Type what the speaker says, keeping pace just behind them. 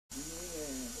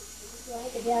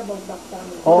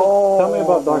Oh, Tell me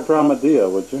about Dr.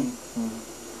 Ahmadiyya, would you?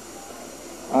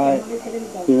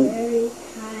 Very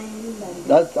kind.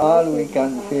 That's all we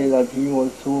can say, that he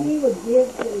was so... He would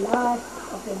give the last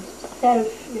of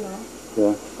himself, you know,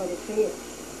 Yeah. for the faith.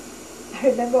 I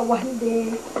remember one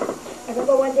day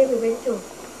we went to,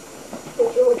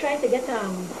 we were trying to get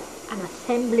an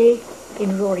assembly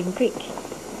in Roaring Creek.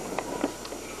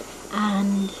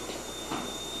 And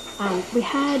we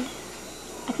had,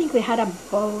 I think we had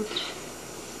about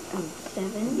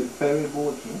 7. The ferry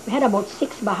boat, huh? We had about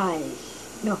 6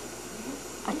 Baha'is. No,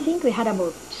 I think we had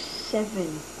about 7.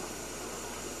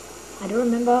 I don't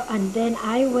remember. And then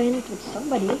I went with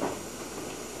somebody.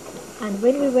 And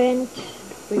when we went,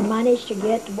 we managed to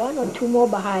get 1 or 2 more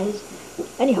Baha'is.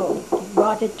 Anyhow,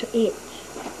 brought it to 8.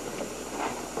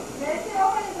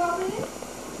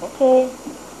 Okay.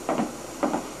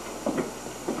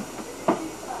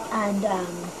 And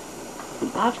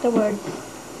afterwards,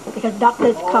 because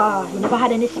doctor's car, he never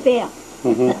had any spare.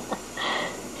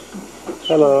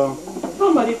 Hello.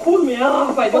 Somebody pulled me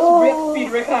off. I just break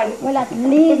speed record. Well, at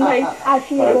least I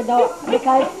feel good now,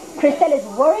 because Crystal is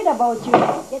worried about you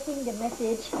getting the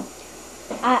message.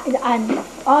 And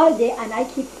all day, and I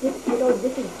keep this, you know,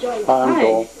 this is Joyce. Hi, I'm Hi.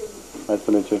 Joel. Nice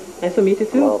to meet you. Nice to meet you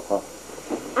too. Hello, Pop.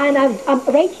 And I'm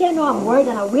right here now, I'm worried,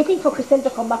 and I'm waiting for Crystal to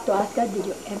come back to ask her, did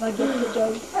you ever get to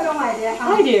Joyce? Hello, my dear.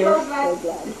 Hi, dear. So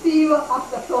glad to see you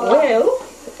after so long. Well,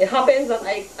 it happens that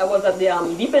I was at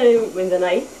the deep end in the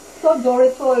night, So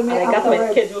Doris told me and I got my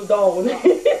afterwards. schedule down.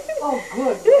 Oh,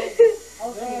 good.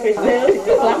 Crystal, it's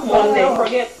just last Monday,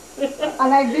 forget.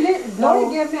 And I believe Doris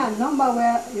gave me a number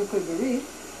where you could be reached.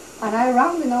 And I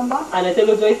rang the number. And I tell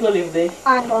you, Joyce no live there.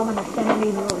 I formed an assembly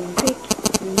in Roaring Creek,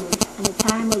 and the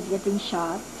time was getting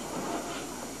short.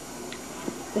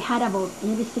 We had about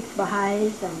maybe 6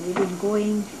 Baha'is, and we've been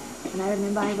going. And I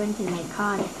remember I went in my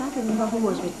car, and I can't remember who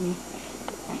was with me.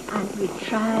 And we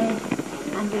tried,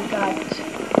 and we got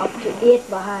up to 8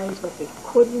 Baha'is, but we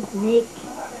couldn't make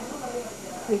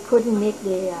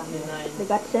the, we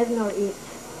got 7 or 8.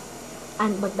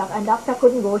 And doctor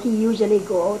couldn't go. He usually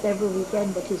go out every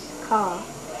weekend, but his car,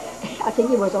 I think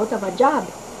he was out of a job.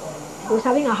 He was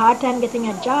having a hard time getting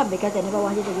a job because they never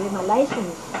wanted to give him a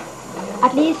license.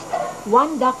 At least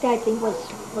one doctor, I think,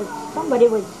 somebody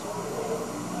was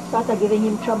sort of giving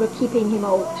him trouble, keeping him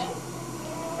out.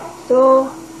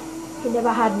 So he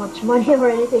never had much money or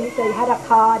anything, so he had a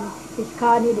car, and his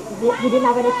car, he didn't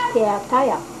have any spare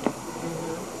tire.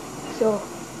 So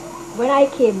when I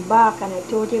came back and I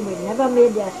told him we never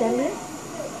made the assembly,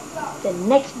 the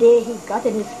next day he got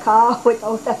in his car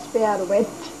without a spare and went.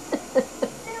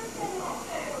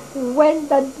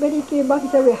 And when he came back, he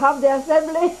said, we have the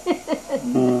assembly.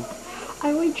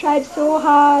 And we tried so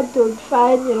hard to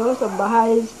find, you know, some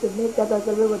Baha'is to make that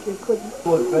assembly, but we couldn't.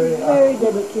 was Very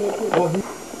dedicated.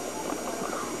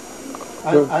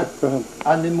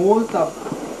 And the most of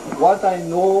what I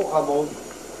know about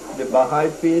the Baha'i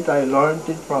faith, I learned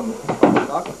it from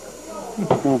Doc.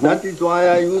 That is why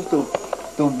I used to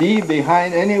be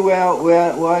behind anywhere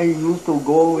where he used to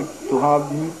go to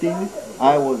have meetings.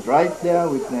 I was right there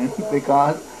with them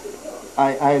because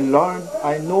I learned,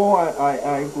 I know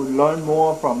I could learn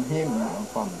more from him,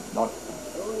 from Doc.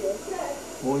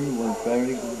 Oh, he was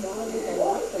very good.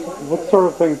 What sort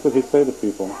of things did he say to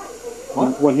people?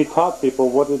 What? When he taught people,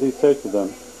 what did he say to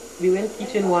them? We went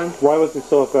teaching once. Why was he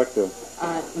so effective?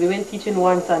 We went teaching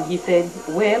once, and he said,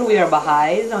 well, we are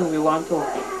Baha'is, and we want to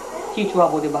teach you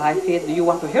about the Baha'i faith. Do you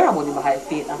want to hear about the Baha'i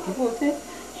faith? And people would say,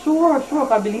 sure,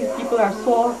 I believe people are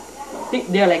so thick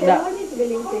there like that.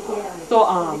 So,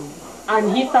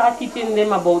 and he started teaching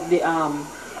them about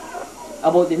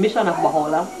the mission of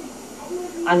Baha'u'llah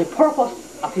and the purpose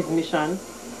of his mission.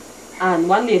 And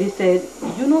one lady said,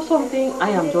 you know something,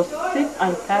 I am just sick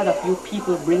and tired of you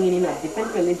people bringing in a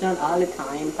different religion all the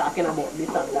time, talking about this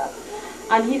and that.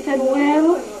 And he said,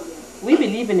 well, we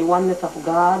believe in the oneness of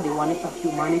God, the oneness of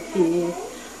humanity,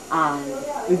 and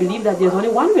we believe that there's only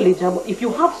one religion, but if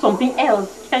you have something else,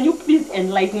 can you please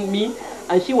enlighten me?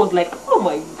 And she was like, oh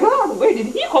my God, where did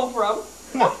he come from?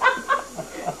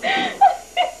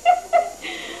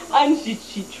 And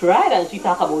she tried, and she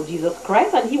talked about Jesus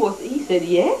Christ, and he said,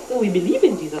 yes, we believe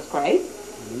in Jesus Christ.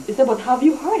 He said, but have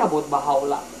you heard about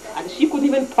Baha'u'llah? And she couldn't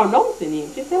even pronounce the name.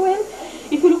 She said, well,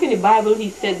 if you look in the Bible, he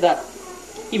said that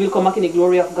he will come back in the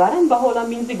glory of God, and Baha'u'llah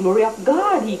means the glory of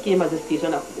God. He came as a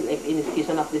station of, in the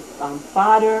station of this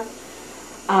father,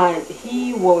 and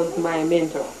he was my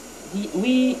mentor.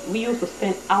 We used to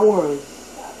spend hours.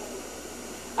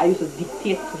 I used to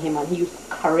dictate to him, and he used to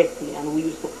correct me, and we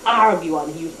used to argue,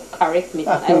 and he used to correct me.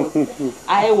 And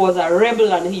I was a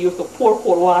rebel, and he used to pour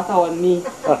cold water on me.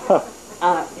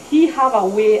 He have a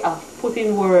way of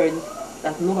putting words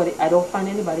that I don't find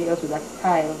anybody else with that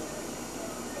style.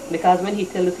 Because when he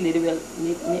tells this lady, well,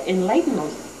 enlighten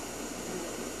us.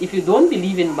 If you don't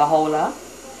believe in Baha'u'llah,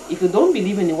 if you don't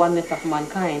believe in the oneness of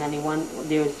mankind and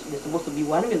there's supposed to be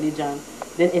one religion,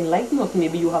 then enlighten us,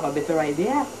 maybe you have a better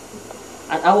idea.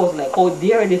 And I was like, how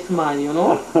dare this man, you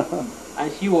know?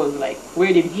 And she was like,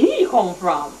 where did he come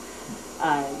from?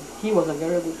 And he was a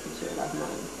very good teacher, that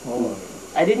man. Oh.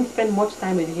 I didn't spend much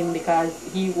time with him because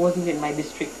he wasn't in my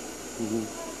district.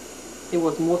 He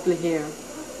was mostly here.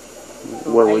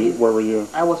 So Where were you?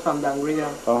 I was from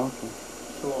Dangriga. Oh, okay.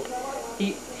 So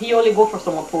he only go for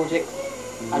summer projects.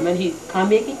 And when he can't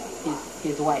make it,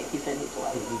 his wife, he sent his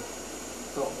wife.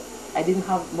 So I didn't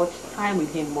have much time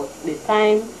with him, but the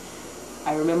time,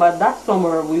 I remember that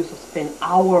summer we used to spend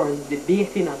hours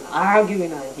debating and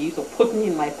arguing, and he used to put me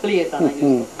in my place and I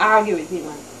used to argue with him.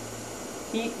 And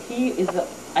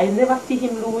I never see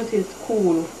him lose his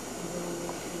cool.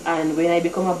 And when I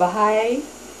become a Baha'i,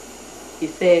 he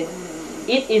said,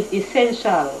 it is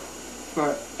essential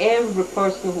for every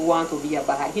person who wants to be a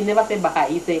Baha'i. He never said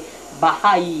Baha'i, he said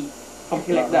Baha'i,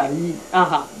 something like that.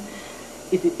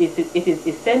 It is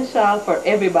essential for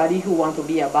everybody who wants to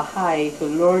be a Baha'i to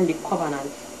learn the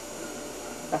covenants.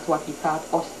 That's what he taught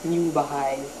us new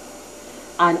Baha'is.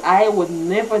 And I would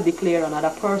never declare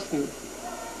another person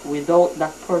without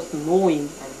that person knowing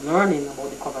and learning about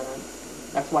the covenant.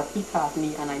 That's what he taught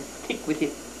me, and I stick with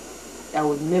it. I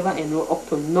would never enroll up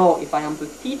to now. If I am to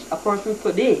teach a person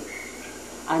today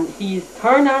and he's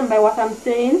turned on by what I'm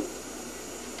saying,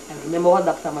 I remember what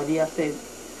Dr. Madia said,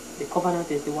 the covenant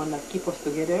is the one that keeps us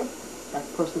together. That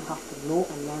person has to know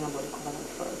and learn about the covenant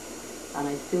first. And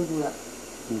I still do that.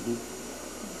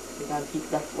 Because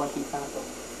that's what he taught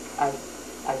us.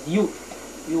 As youth,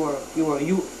 you were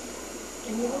youth.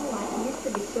 And you know what, it used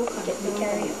to be so fun to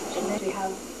carry, and then we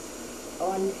have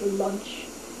on lunch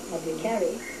that we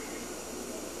carry.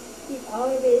 He's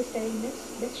always saying,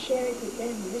 let's share it with them.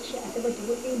 Let's share. I said, but it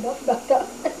would be enough, doctor.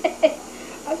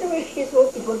 I said, well, he's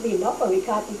supposed it would be enough, but we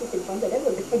can't eat it in front of them.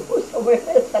 We're going to go somewhere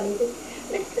else and eat it.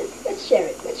 Let's share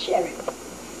it. Let's share it.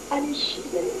 And he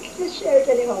said, let's share it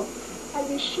anyhow. And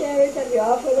we share it and we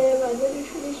offer them, and when we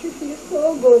finish, we feel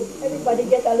so good. Everybody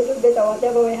get a little bit of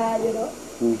whatever we had, you know.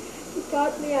 He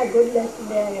taught me a good lesson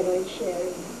there, you know, in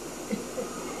sharing.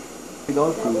 In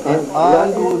all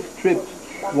those trips,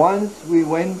 once we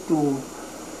went on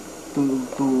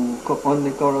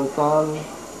the Corozal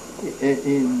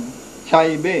in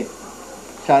Chai Bay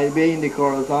in the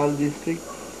Corozal district,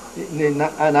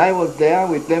 and I was there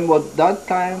with them. But that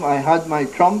time I had my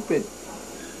trumpet,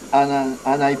 and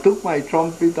I took my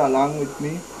trumpet along with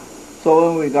me. So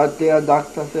when we got there,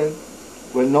 doctor said,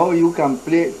 "Well, now you can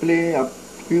play a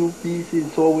few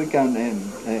pieces so we can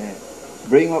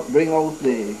bring out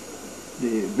the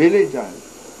villagers."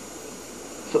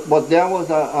 So, but there was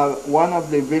one of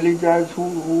the villagers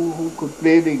who could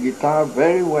play the guitar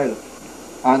very well,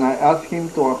 and I asked him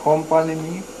to accompany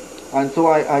me, and so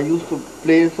I used to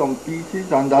play some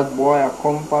pieces, and that boy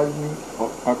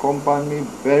accompanied me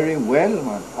very well,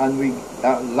 man. And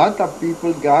a lot of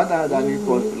people gathered, and it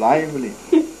was lively.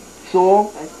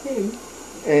 So,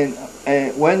 and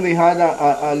when we had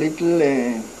a little,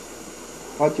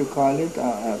 what you call it,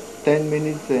 10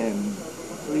 minutes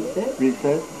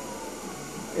recess,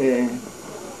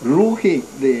 Ruhi,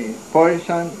 the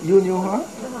Persian, you knew her?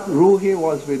 Ruhi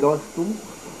was with us too.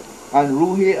 And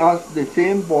Ruhi asked the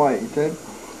same boy, he said,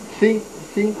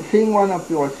 sing one of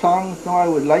your songs. Now I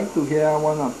would like to hear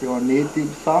one of your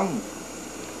native songs.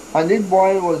 And this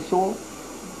boy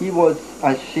he was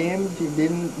ashamed, he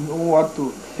didn't know what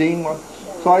to sing.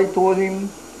 So I told him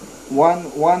one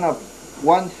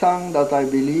song that I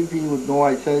believe he would know.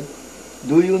 I said,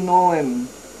 do you know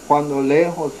Cuando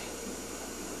lejos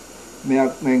me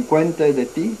encuentre de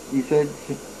ti? He said,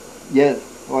 yes.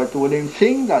 So I told him,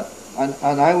 sing that,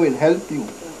 and I will help you.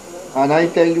 And I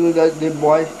tell you that the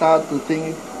boy started to sing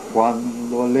it.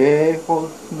 Cuando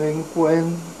lejos me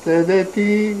encuentre de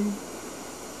ti,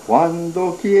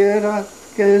 cuando quieras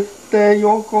que esté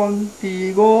yo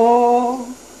contigo,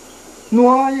 no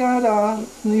hallarás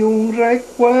ni un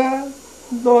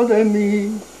recuerdo de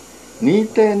mí, ni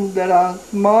tendrás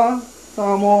más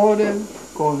amores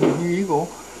conmigo.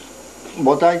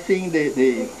 But I sing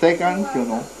the seconds, you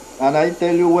know. And I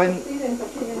tell you, when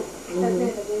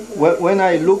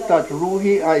I looked at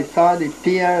Ruhi, I saw the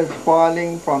tears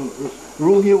falling from,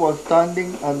 Ruhi was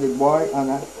standing and the boy,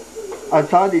 and I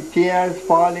saw the tears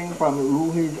falling from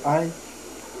Ruhi's eyes.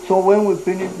 So when we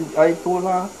finished it, I told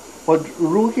her, but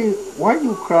Ruhi, why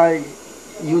you cry?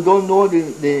 You don't know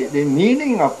the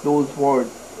meaning of those words.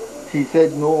 She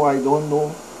said, no, I don't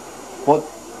know. But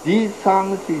these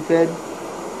songs, he said,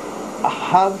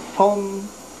 have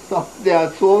they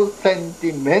are so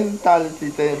sentimental, she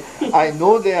said. I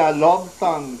know they are love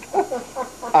songs.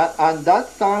 And that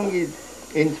song is,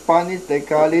 in Spanish they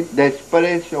call it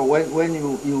desperation. When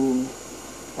you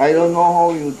I don't know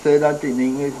how you say that in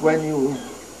English, when you...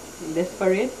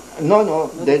 Desperate?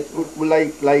 No,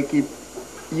 like if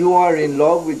you are in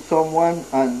love with someone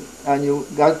and you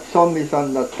got some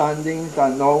misunderstandings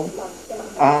and now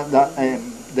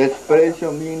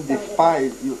desperation means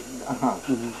despise.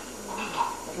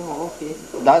 Oh, okay.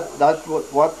 That's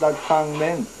what that song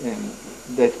meant,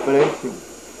 desperation.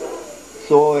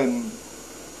 So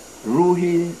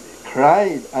Ruhi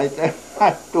cried. I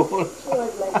told her. She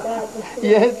was like that.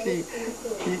 Yes,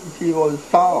 she was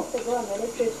soft. To go on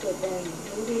many trips with them.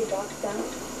 Ruby, doctor.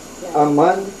 A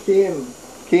man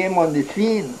came on the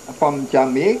scene from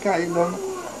Jamaica, you know,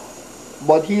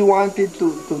 but he wanted to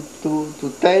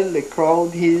tell the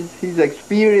crowd his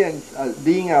experience as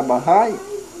being a Baha'i.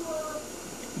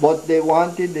 But they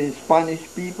wanted the Spanish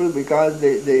people because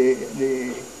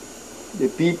the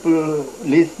people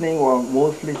listening were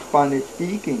mostly Spanish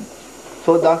speaking.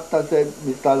 So doctor said,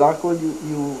 Mr. Laco,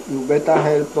 you better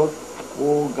help us.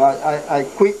 Oh God, I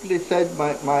quickly said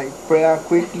my prayer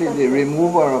quickly, the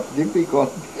remover of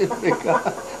difficulties.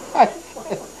 Because I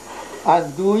said,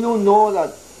 and do you know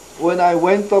that when I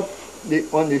went up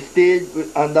on the stage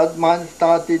and that man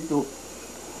started to,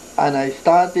 and I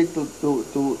started to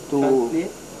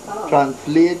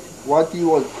translate what he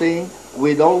was saying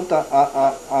without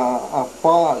a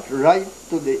pause, right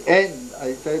to the end,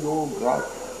 I said, oh God,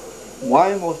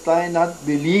 why must I not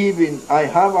believe in, I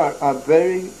have a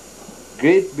very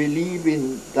great belief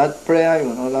in that prayer,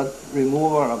 you know, that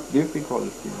remover of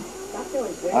difficulties.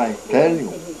 I tell you.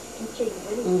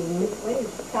 When he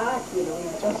starts, you know, he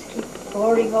just keep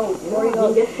pouring out.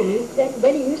 Then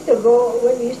when we used to go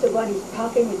and he's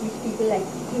talking with these people, like,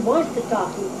 he wants to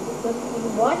talk. He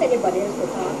doesn't want anybody else to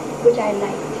talk, which I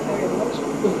liked very much.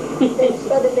 Then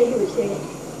suddenly he would say,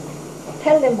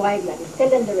 tell them why, Gladys, tell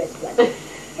them the rest, Gladys.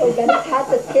 So Gladys had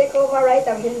to take over right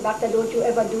away. Doctor, don't you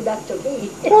ever do that to me.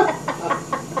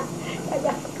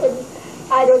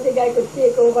 I don't think I could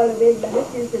take over the way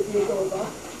Gladys used to take over.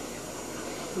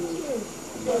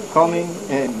 Coming,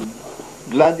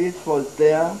 Gladys was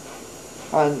there,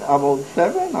 and about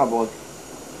 7,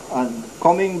 and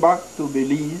coming back to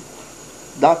Belize,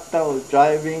 doctor was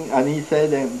driving, and he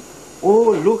said,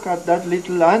 oh, look at that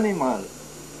little animal.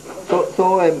 So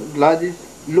Gladys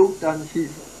looked and she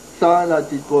saw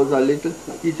that it was a little,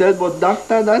 he said, but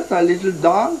doctor, that's a little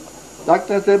dog.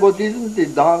 Doctor said, but isn't the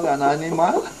dog an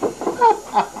animal?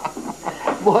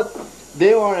 But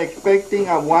they were expecting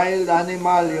a wild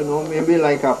animal, you know, maybe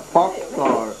like a fox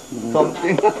or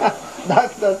something.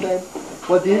 Doctor said,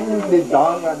 but isn't the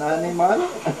dog an animal?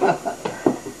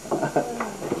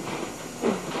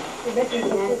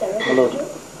 Hello.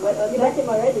 You met him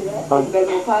already, right?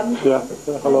 Hi. Yeah,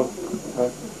 hello. Hi.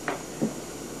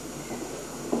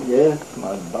 Yes,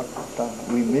 my doctor.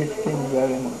 We missed him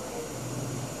very much.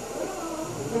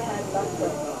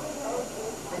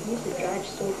 And he used to drive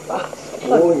so fast.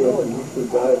 Oh, yes, he used to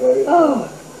drive very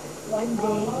fast. One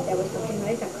day, there was something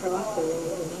right across the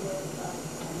road, you know.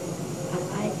 And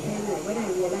I tell you, when I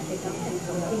realized I got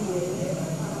something new,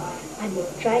 and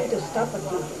he's trying to stop, but he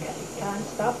can't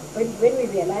stop. When we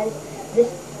realized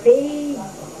this big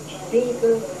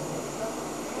vehicle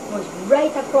was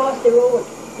right across the road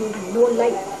with no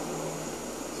light.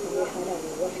 So we had a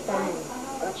rough time.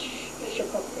 Got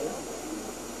shook up there.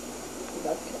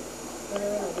 Got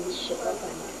really shook up,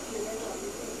 and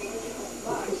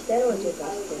Christelle was with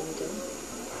us then too.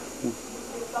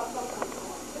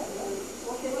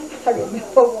 I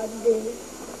remember one day,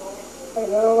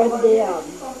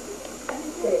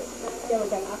 there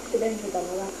was an accident with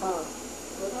another car.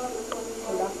 So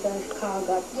doctor's car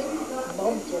got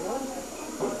bumped, you know.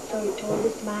 So he told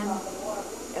this man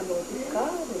about his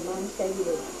car. The man said he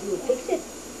would fix it.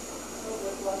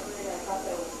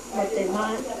 But the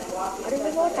man, I don't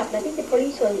know what happened. I think the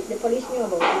police knew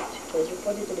about it. It was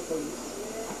reported to the police.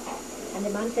 And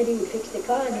the man said he would fix the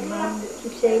car, and the man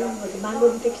kept saying, well, the man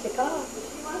wouldn't fix the car.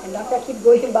 And doctor kept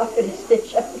going back to the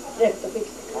station to fix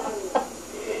the car.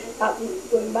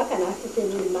 Going back and asked to say,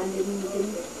 no, the man didn't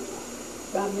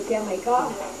repair my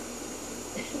car.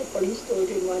 The police told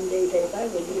him one day that I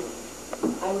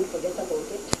would forget about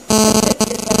it.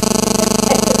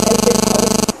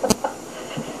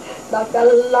 Doctor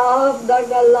laughed.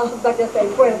 Doctor said,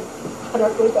 well, I'm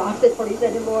not going to ask the police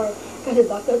anymore. Because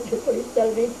the police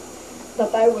tell me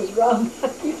that I was wrong.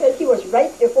 He said he was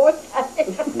right the fourth time.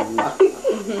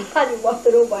 And he wanted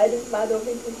to know why this man don't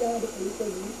think he's God. He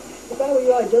said, if I were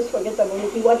you, I'd just forget about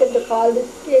it. He wanted to call this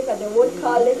case and they won't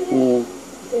call it.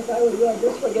 If I were you, I'd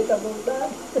just forget about that.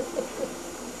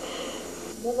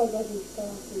 Never got his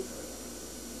started.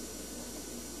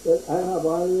 But I have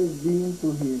always been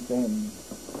to his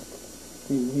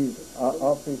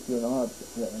office, you know,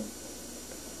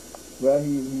 where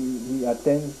he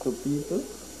attends to people.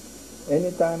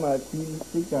 Anytime I feel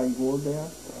sick, I go there,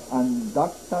 and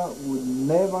doctor would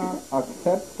never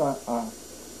accept a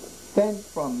cent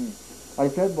from me. I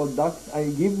said, but doctor, I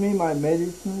give me my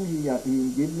medicine, he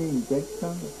give me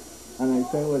injection, and I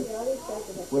said,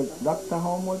 well, doctor,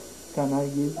 how much can I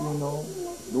give you now?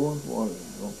 Don't worry.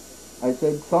 No. I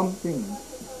said something.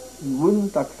 He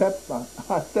wouldn't accept a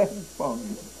cent from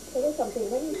me. There is something,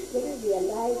 when you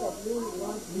realize that you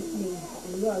want listening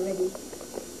and you are ready,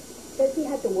 because he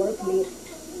had to work late.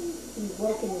 He's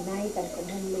working the night and come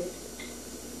home late.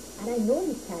 And I know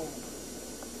he's tired.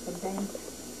 Sometimes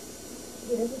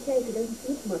he doesn't care if he doesn't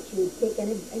eat much. He'll take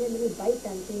any little bite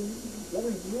and say, as long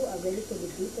as you are ready to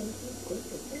reduce and he's going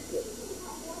to take it.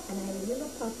 And I remember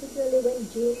particularly when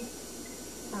James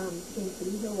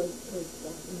Belize was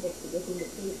investigating the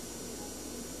case.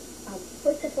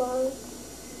 First of all,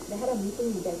 they had a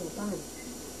meeting in Baha'i.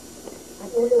 And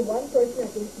only one person, I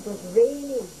think it was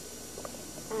raining,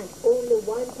 and only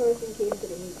one person came to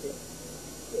the meeting.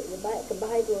 The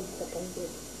Baha'i was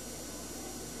disappointed.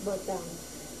 But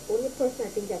only person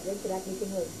I think that went to that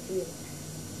meeting was James.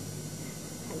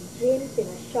 And James, in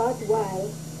a short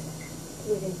while,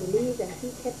 was in Belize, and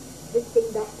he kept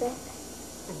visiting doctor,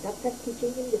 and doctor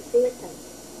teaching him the faith, and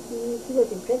he was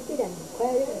interested and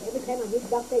inquiring, and every time I meet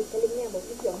doctor, he's telling me about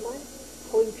this young man,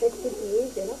 how interested he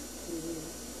is, you know.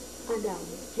 And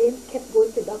James kept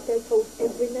going to doctor's house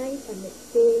every night, and they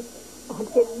stay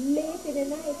until late in the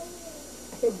night. I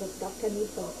said, but doctor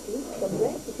needs some sleep, some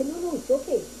rest. He said, no, it's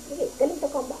okay. Okay, tell him to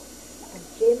come back. And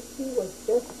James, he was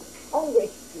just hungry,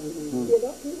 you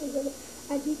know.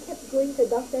 And he kept going to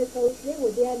doctor's house. They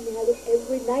were there nearly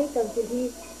every night until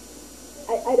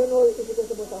I don't know if it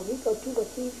was about a week or two, but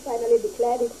he finally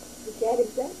declared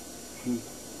himself.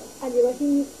 And you know,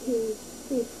 he's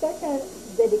such a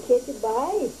dedicated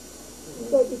Baha'i.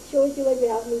 So it shows you when we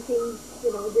have meetings,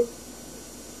 you know, this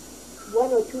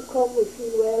one or two come, we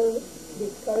feel well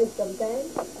discouraged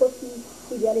sometimes. Of course, he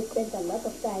really spent a lot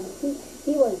of time. He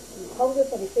was hungry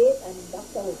for the faith, and the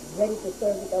doctor was ready to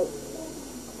serve it out.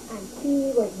 And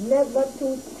he was never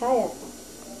too tired.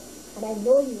 And I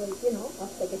know he was, you know,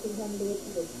 after getting home late,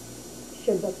 he was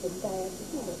should have been tired.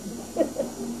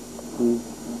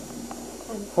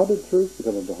 And how did Truth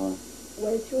become a Baha'i?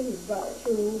 well,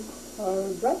 through her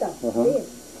brother, James.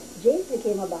 James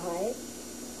became a Baha'i.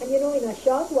 And you know, in a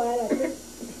short while, I think,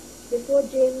 before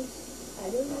James,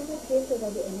 I don't remember if James was on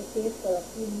the NSA for a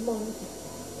few months,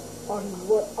 or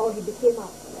he became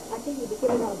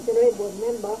an auxiliary board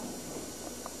member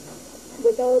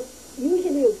without,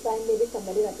 usually you'd find maybe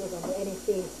somebody that was on the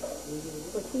NSA.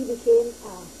 But he became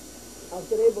an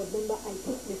auxiliary board member, I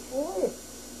think before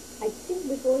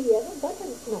he ever got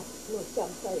an,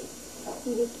 I'm sorry.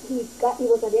 He was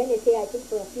on the NSA, I think,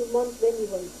 for a few months when he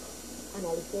was, and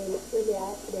I would say, when they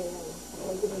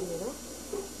appointed him, you know.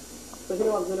 So you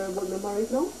know auxiliary board member right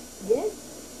now? Yes.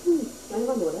 I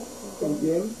never know that.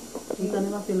 James? He's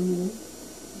never filmed me.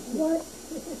 What?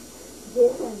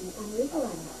 James and Richard.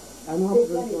 I know how This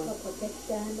to one do is it. for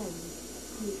protection and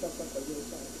he's for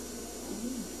propagation.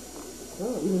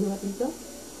 Oh, you know what Lisa?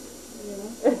 You know?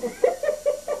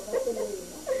 That's the way, you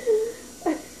know.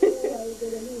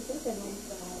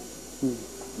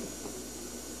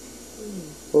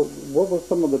 Well, what were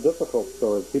some of the difficult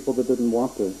stories? People that didn't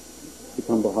want to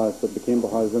become Baha'is but became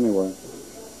Baha'is anyway.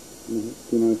 Do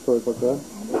you know any stories like that?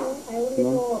 No, I only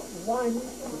know one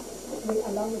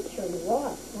along with Shirley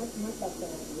Ward, not that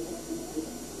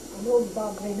I know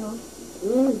Bob Reynolds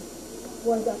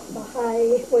was a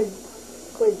Baha'i, was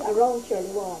around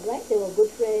Shirley Ward, right? They were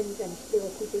good friends and they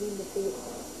were keeping in the faith.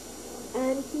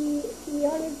 And he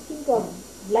always seemed to have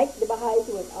liked the Baha'is.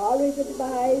 He was always with the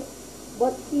Baha'is,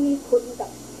 but he couldn't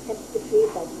accept the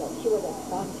faith as such. She was a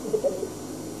staunch Methodist.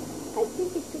 I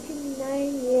think it took him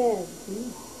 9 years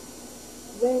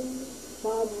when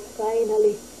Bob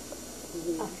finally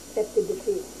accepted the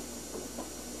faith.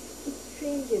 It's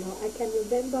strange, you know. I can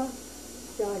remember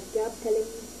George Gabb telling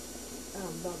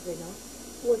Bob Reynolds,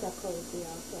 who was a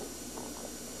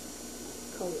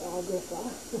choreographer,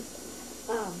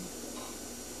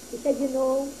 he said, you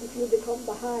know, if you become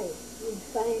Baha'i, you'll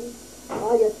find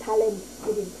all your talents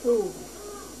will improve.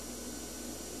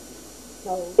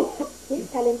 So his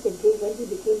talented day when he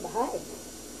became Baha'i.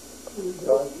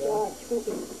 George,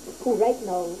 who right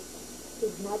now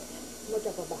is not much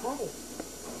of a Baha'i.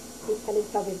 His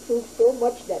talents have improved so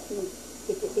much that it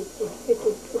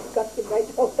got him right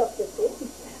out of the thing.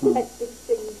 I think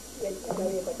things went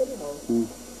away, but anyhow.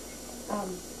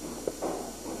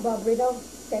 Bob Riddle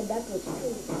said that was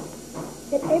true.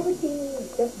 That everything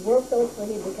just worked out for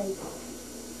him because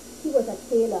he was a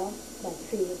tailor by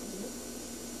trade.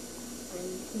 And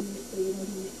he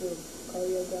used to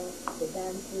choreograph the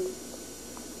dances.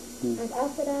 And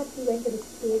after that, he went to the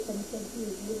States and he said he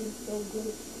was living so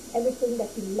good. Everything that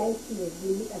he liked, he was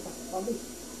doing it as a hobby.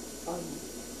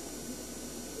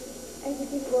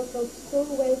 Everything worked out so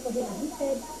well for him. And he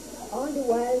said, all the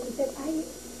while, he said, I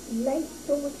like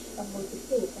so much about the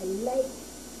States. I like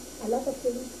a lot of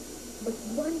things, but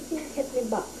one thing kept me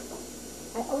back.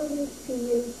 I always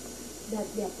feel that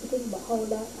they are putting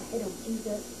Baha'u'llah ahead of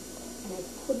Jesus, and I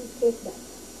couldn't take that.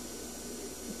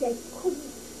 You see, I couldn't.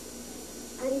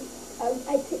 And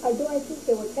although I think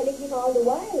they were telling him all the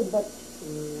while, but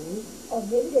or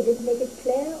maybe they didn't make it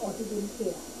clear, or he didn't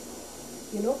care.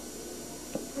 You know?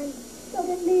 And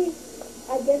suddenly,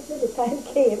 I guess when the time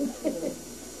came,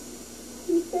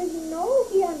 he says, no,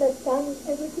 he understands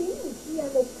everything. He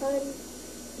understands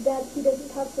that he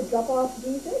doesn't have to drop off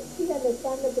Jesus. He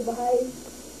understands that the Baha'is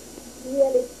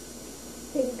really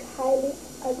think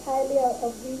as highly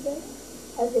of Jesus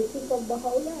as they think of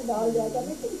Baha'u'llah and all the other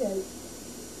messengers.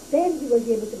 Then he was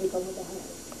able to become a Baha'i.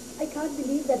 I can't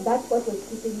believe that that's what was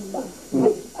keeping him back.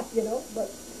 You know, but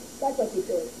that's what he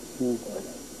told.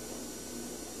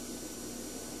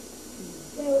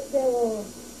 There were,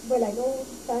 well, I know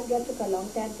Sandra took a long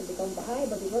time to become Baha'i,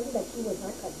 but it wasn't that she was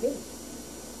not convinced.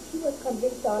 She was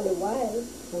convinced all the while,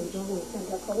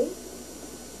 Sandra Cowie,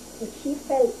 but she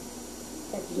felt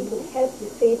that she would help the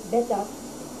faith better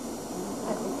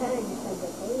at the time. Sandra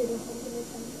Cowie, you know something like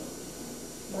that?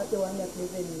 Not the one that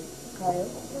lives in Kyle?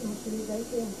 No, she lives right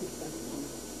here in Pittsburgh.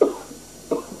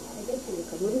 I guess she will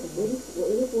come. What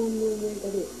is one more way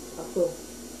that is Afro?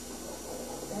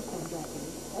 That's Sandra.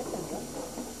 That's Sandra.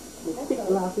 Thick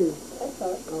glasses. That's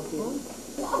all. Okay.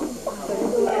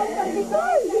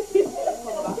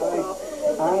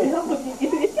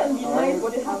 It can be nice,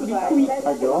 but it has to be quick.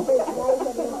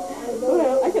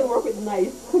 Well, I can work with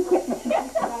nice.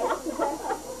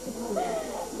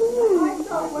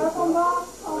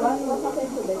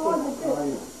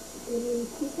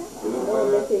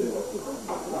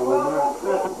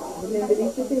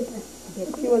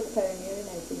 She was pioneering,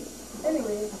 I think.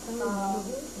 Anyway,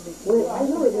 well, I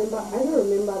don't remember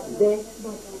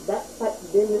that part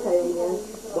then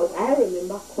but I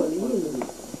remember Colleen,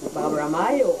 Barbara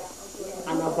Mayo,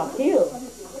 and a Vakil,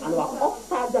 and a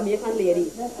upstart Jamaican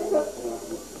lady. I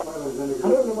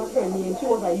don't remember her name. She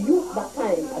was a youth that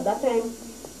time. At that time,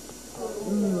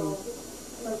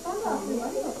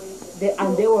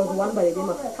 and there was one by the name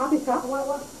of Tabitha.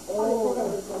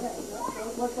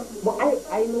 But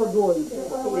I know those,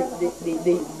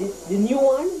 the new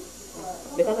ones,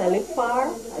 because I lived far,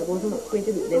 I wasn't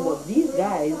acquainted with them, but these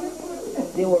guys,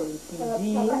 they were in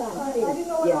PG,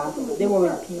 yeah, they were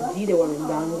in PG, they were in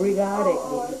Dangriga,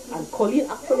 and Colleen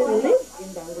actually lived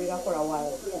in Dangriga for a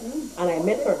while, and I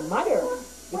met her mother.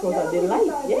 It was a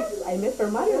delight, yes, I met her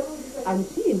mother, and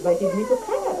she invited me to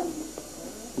Canada,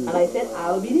 and I said,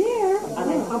 I'll be there, and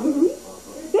I haven't reached.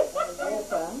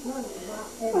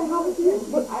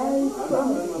 But I'll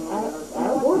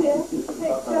go there.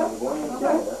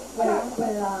 Well,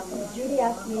 Judy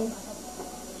asked me,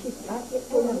 she's not yet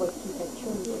told me what she's at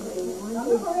church.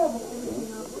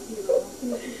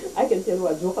 I can tell you a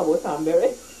joke about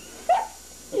Samberry.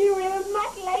 He will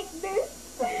not like this.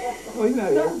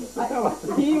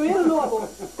 He will know about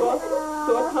it.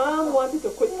 So Tom wanted to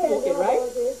quit smoking, right?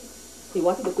 He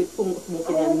wanted to quit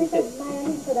smoking, and he said,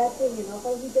 for that thing, you know,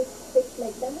 how he just fixed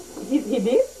like that. he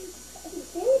did?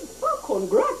 Oh,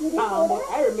 congrats, Tom. But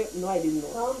I remember, no, I didn't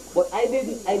know. But I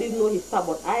didn't know he stopped.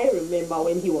 But I remember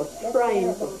when he was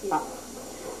trying to stop,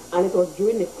 and it was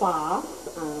during the fast,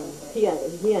 and he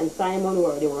and Simon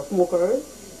they were smokers.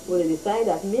 So they decided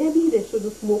that maybe they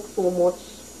shouldn't smoke so much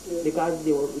because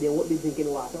they won't be drinking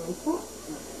water and stuff.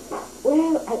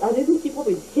 Well, I didn't keep up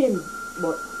with him,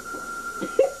 but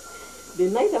the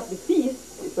night of the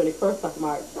feast, the 21st of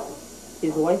March,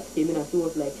 his wife came in and she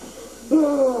was like,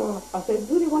 "Ugh." I said,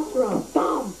 "Judy, what's wrong?"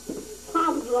 Tom's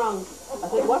wrong. I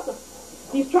said, "What's the?"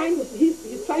 He's trying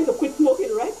to quit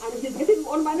smoking, right? And he's getting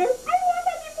on my nerves. I want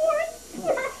a divorce.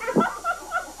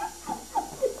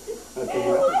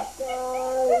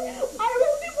 I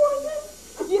will divorce him.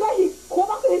 Either he go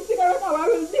back to his cigarette or I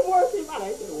will divorce him. And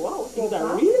I said, wow, things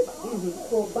are really bad.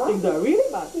 Things are really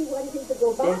bad. She wanted him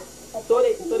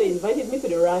invited me to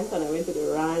the ranch, and I went to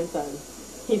the ranch, and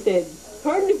he said,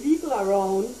 turn the vehicle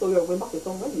around. So we were going back to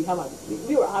somewhere. We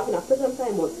were having a pleasant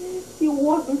time, but he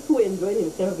wasn't too enjoying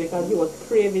himself because he was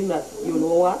craving that, you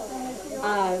know what.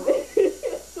 And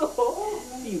so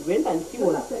she went, and she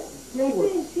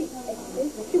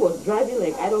was driving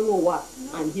like I don't know what,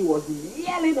 and he was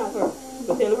yelling at her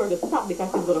to tell her to stop because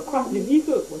she's going to crash the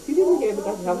vehicle. But she didn't hear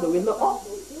because she had the window up.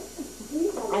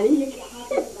 And he came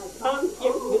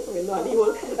to this window, and he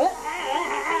was,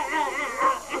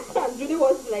 and Judy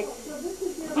was like,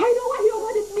 I know why you're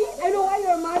mad at me. I know why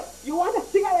you're mad. You want a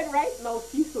cigarette, right? Now,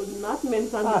 she should not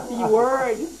mention the C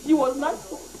word. She was not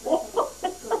supposed to.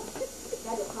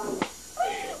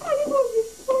 And it was the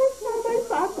first time I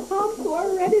saw Tom so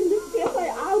red in this face, I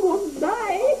almost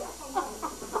died.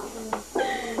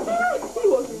 He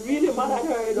was really mad at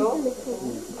her, you know.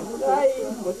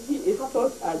 But he is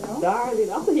such a darling.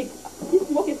 After he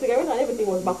smoked his cigarette and everything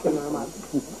was back to normal.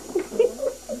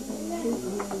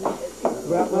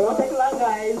 Well, Don't take long,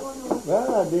 guys.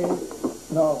 I didn't.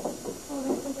 No.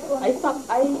 I stopped.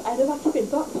 I never keep in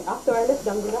touch. After I left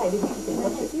Dangura, I didn't keep in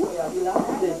touch with you. Yeah, You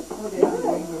laughed then.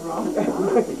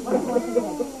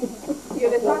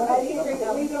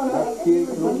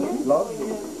 Love it.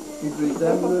 It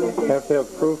resembles Have to have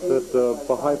proof that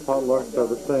Baha'i potlucks are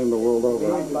the same the world over.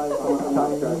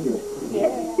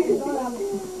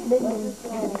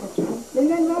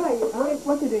 Linden,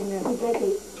 what you doing there?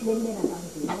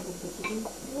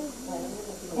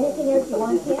 Anything else you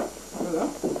want here?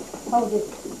 Oh, this.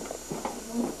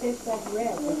 It's that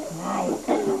red. Nice.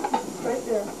 Right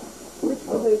there. Which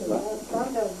one is that?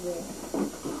 Found out there.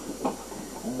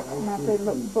 My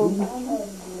favorite book.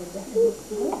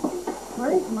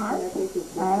 Where is Mark?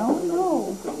 I don't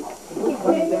know. He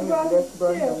came across the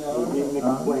ship. I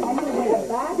went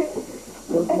back.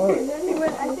 And then he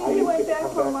went, I think he went back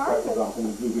for Martha.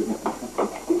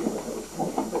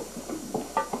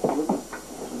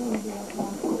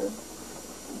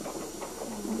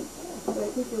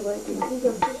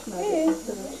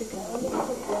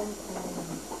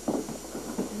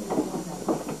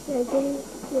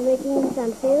 You're making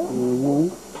some too? Mm-hmm.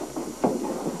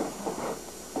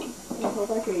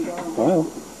 Well.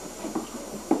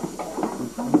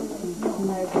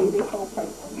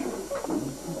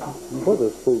 Boy,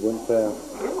 this food went fast.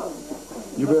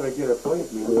 You better get a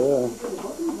plate, man. Yeah.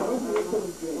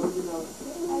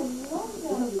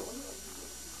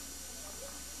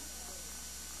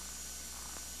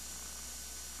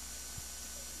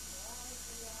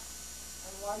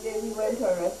 One day we went to a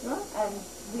restaurant and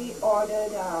we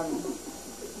ordered,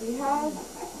 we had,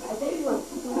 I think it was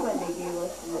soup and they gave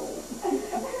us roll.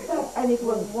 And it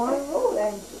was one roll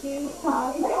and she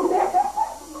passed it.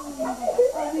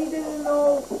 And we didn't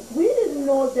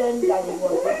know then that it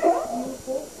was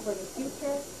For the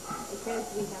future, because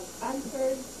we have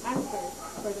answers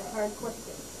for the hard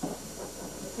questions.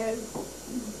 Because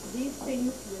these things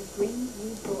will bring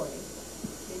you joy.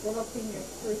 Developing your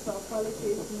spiritual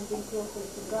qualities, moving closer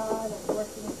to God, and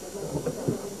working with the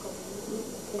loving community,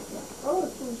 etc. oh,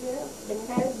 yeah.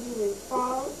 Because you will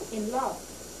fall in love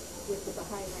with the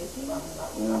Baha'i regime.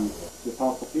 And the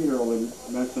Apostle Peter only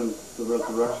mentions the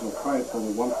resurrection of Christ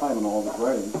only one time in all of his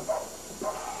writings.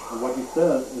 And what he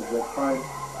says is that Christ,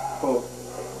 quote,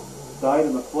 died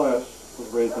in the flesh, was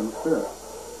raised in the spirit.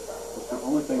 That's the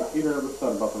only thing Peter ever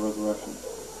said about the resurrection.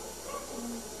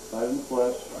 Died in the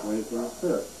flesh, raised in the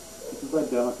spirit. This is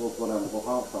identical with what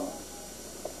Abdu'l-Baha taught.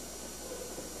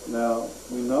 Now,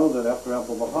 we know that after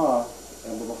Abdu'l-Baha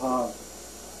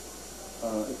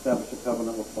established a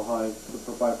covenant with Baha'is to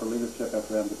provide for leadership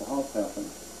after Abdu'l-Baha's passing.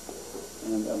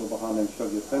 And Abdu'l-Baha named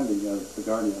Shoghi Effendi as the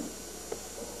guardian,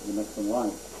 the next in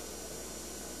line.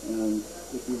 And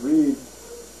if you read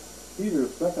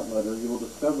Peter's second letter, you will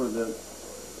discover that,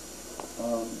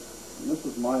 and this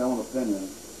is my own opinion,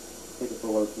 take it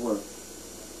for what it's worth,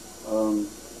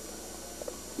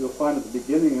 you'll find at the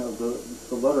beginning of the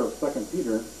letter of 2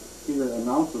 Peter, Peter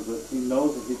announces that he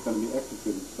knows that he's going to be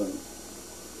executed soon.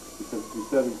 Because he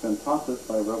said he's been taught this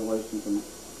by revelation from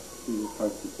Jesus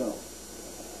Christ himself.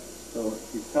 So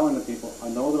he's telling the people, I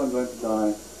know that I'm going to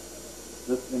die.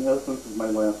 This, in essence, is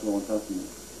my last will and testament.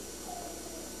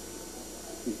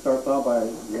 He starts out by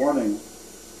warning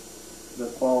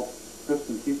that false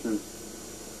Christian teachers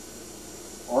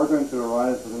are going to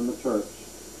arise within the church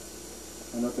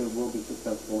and that they will be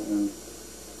successful in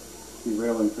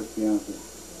derailing Christianity.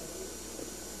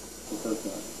 He says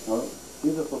that. Now,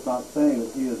 Jesus was not saying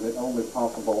that he is the only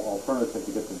possible alternative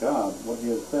to get to God. What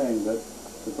he is saying that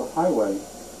it's a highway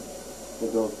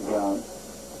that goes to God,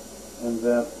 and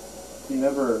that he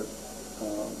never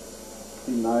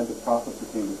denied the prophets who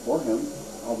came before him.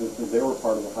 obviously they were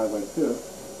part of the highway too.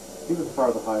 He was part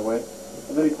of the highway.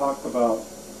 And then he talks about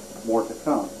more to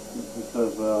come. He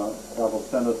says, God will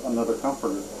send us another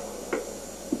comforter.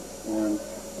 And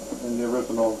in the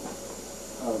original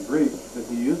Greek that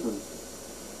he uses,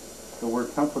 the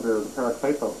word comforter is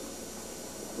parakletos.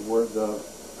 The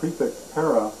prefix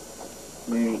para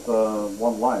means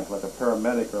one like a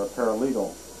paramedic or a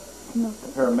paralegal. No. A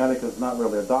paramedic is not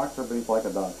really a doctor, but he's like a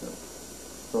doctor.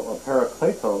 So a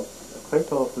parakletos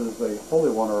is a holy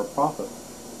one or a prophet.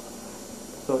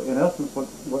 So in essence,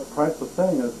 what Christ was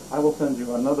saying is, I will send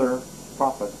you another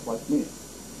prophet like me.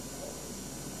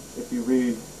 If you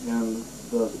read in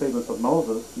the statements of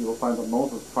Moses, you will find that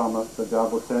Moses promised that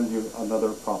God will send you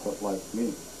another prophet like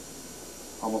me.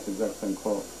 Almost the exact same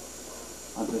quote.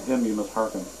 Unto him you must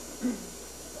hearken.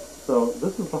 So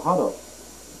this is the Hados.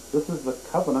 This is the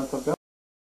covenant of God.